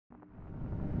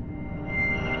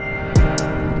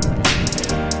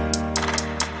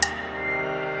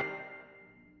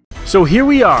So here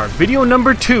we are, video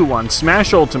number 2 on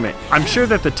Smash Ultimate. I'm sure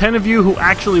that the 10 of you who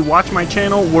actually watch my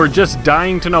channel were just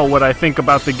dying to know what I think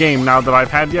about the game now that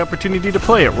I've had the opportunity to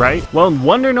play it, right? Well,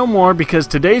 wonder no more, because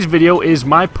today's video is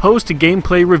my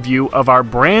post-gameplay review of our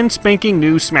brand spanking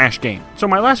new Smash game. So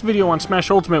my last video on Smash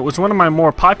Ultimate was one of my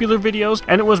more popular videos,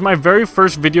 and it was my very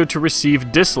first video to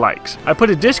receive dislikes. I put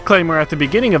a disclaimer at the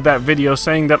beginning of that video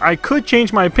saying that I could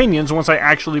change my opinions once I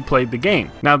actually played the game.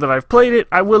 Now that I've played it,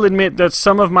 I will admit that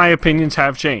some of my opinions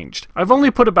have changed. I've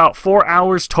only put about 4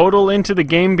 hours total into the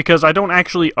game because I don't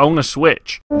actually own a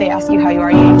Switch. They ask you how you are,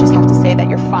 you just have to say that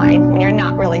you're fine when you're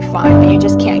not really fine, but you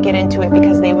just can't get into it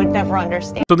because they would never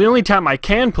understand. So the only time I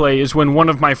can play is when one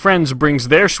of my friends brings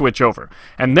their Switch over,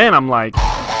 and then I'm like...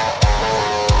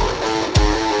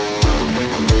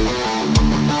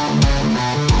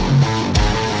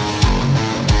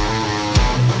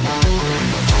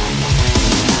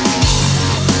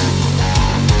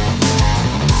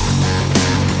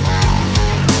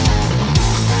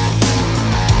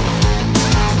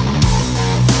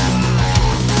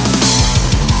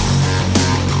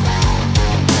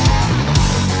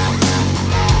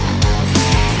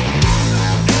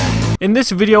 In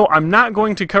this video, I'm not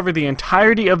going to cover the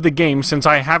entirety of the game since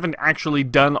I haven't actually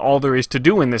done all there is to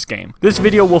do in this game. This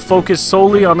video will focus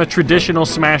solely on the traditional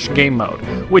Smash game mode,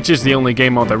 which is the only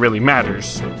game mode that really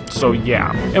matters. So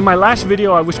yeah. In my last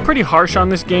video, I was pretty harsh on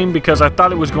this game because I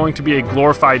thought it was going to be a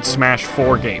glorified Smash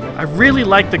 4 game. I really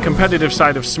liked the competitive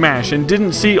side of Smash and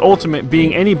didn't see Ultimate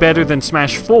being any better than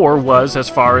Smash 4 was as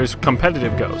far as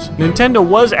competitive goes. Nintendo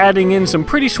was adding in some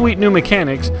pretty sweet new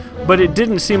mechanics, but it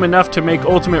didn't seem enough to make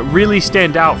Ultimate really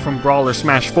stand out from Brawler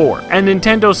Smash 4. And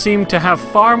Nintendo seemed to have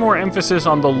far more emphasis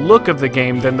on the look of the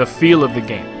game than the feel of the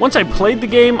game. Once I played the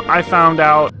game, I found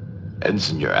out...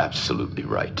 Ensign, you're absolutely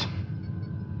right.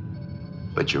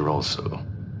 But you're also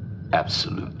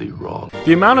absolutely wrong.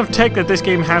 The amount of tech that this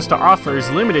game has to offer is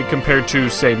limited compared to,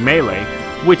 say, Melee,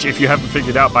 which, if you haven't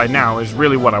figured out by now, is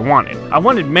really what I wanted. I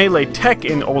wanted Melee tech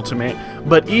in Ultimate,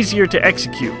 but easier to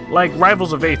execute, like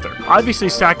Rivals of Aether. Obviously,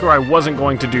 Sakurai wasn't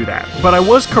going to do that, but I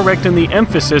was correct in the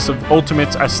emphasis of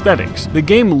Ultimate's aesthetics. The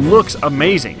game looks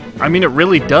amazing. I mean, it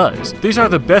really does. These are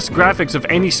the best graphics of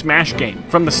any Smash game.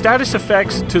 From the status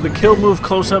effects to the kill move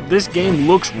close-up, this game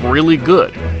looks really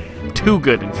good. Too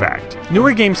good, in fact.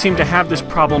 Newer games seem to have this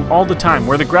problem all the time,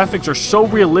 where the graphics are so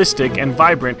realistic and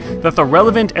vibrant that the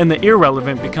relevant and the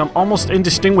irrelevant become almost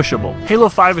indistinguishable. Halo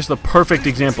 5 is the perfect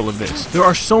example of this. There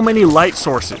are so many light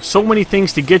sources, so many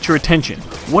things to get your attention.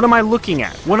 What am I looking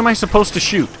at? What am I supposed to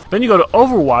shoot? Then you go to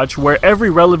Overwatch, where every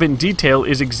relevant detail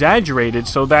is exaggerated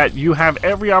so that you have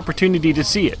every opportunity to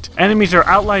see it. Enemies are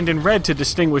outlined in red to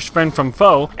distinguish friend from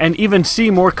foe, and even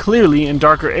see more clearly in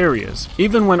darker areas.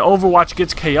 Even when Overwatch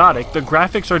gets chaotic, the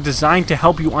graphics are designed to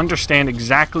help you understand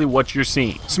exactly what you're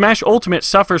seeing. Smash Ultimate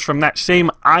suffers from that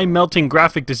same eye-melting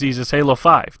graphic disease as Halo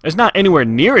 5. It's not anywhere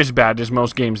near as bad as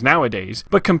most games nowadays,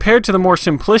 but compared to the more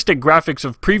simplistic graphics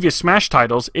of previous Smash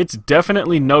titles, it's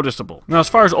definitely noticeable. Now, as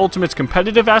far as Ultimate's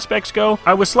competitive aspects go,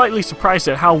 I was slightly surprised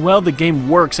at how well the game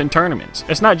works in tournaments.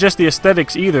 It's not just the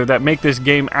aesthetics either that make this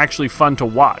game actually fun to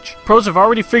watch. Pros have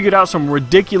already figured out some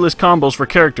ridiculous combos for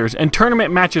characters, and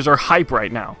tournament matches are hype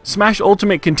right now. Smash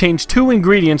Ultimate contains 2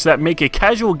 ingredients that make a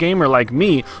casual gamer like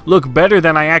me look better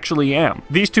than I actually am.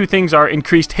 These 2 things are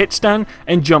increased hit stun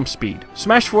and jump speed.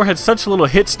 Smash 4 had such little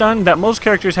hit stun that most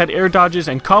characters had air dodges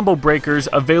and combo breakers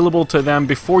available to them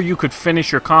before you could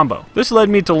finish your combo. This led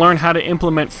me to learn how to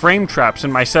implement frame traps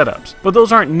in my setups, but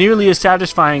those aren't nearly as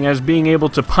satisfying as being able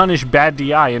to punish bad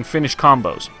DI and finish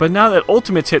combos. But now that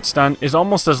Ultimate's hit stun is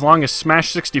almost as long as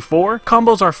Smash 64,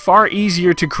 combos are far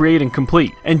easier to create and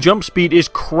complete, and jump speed is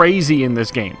crazy in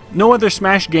this game. No other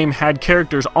Smash game had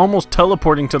characters almost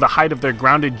teleporting to the height of their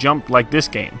grounded jump like this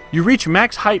game. You reach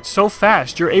max height so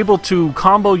fast, you're able to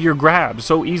combo your grabs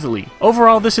so easily.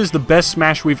 Overall, this is the best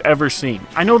Smash we've ever seen.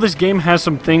 I know this game has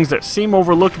some things that seem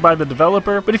overlooked by the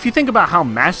developer, but if you think about how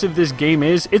massive this game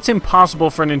is, it's impossible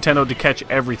for Nintendo to catch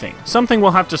everything. Something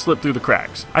will have to slip through the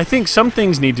cracks. I think some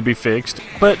things need to be fixed,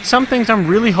 but some things I'm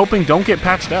really hoping don't get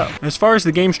patched up. As far as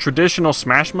the game's traditional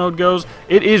Smash mode goes,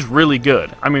 it is really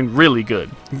good. I mean, really good.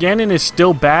 Ganon is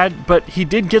still bad, but he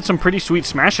did get some pretty sweet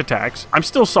Smash attacks. I'm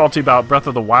still salty about Breath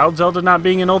of the Wild Zelda not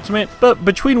being in Ultimate, but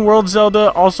Between Worlds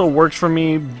Zelda also works for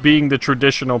me being the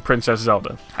traditional Princess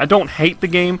Zelda. I don't hate the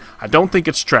game, I don't think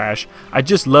it's trash, I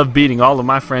just love beating all of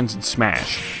my friends in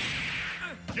Smash.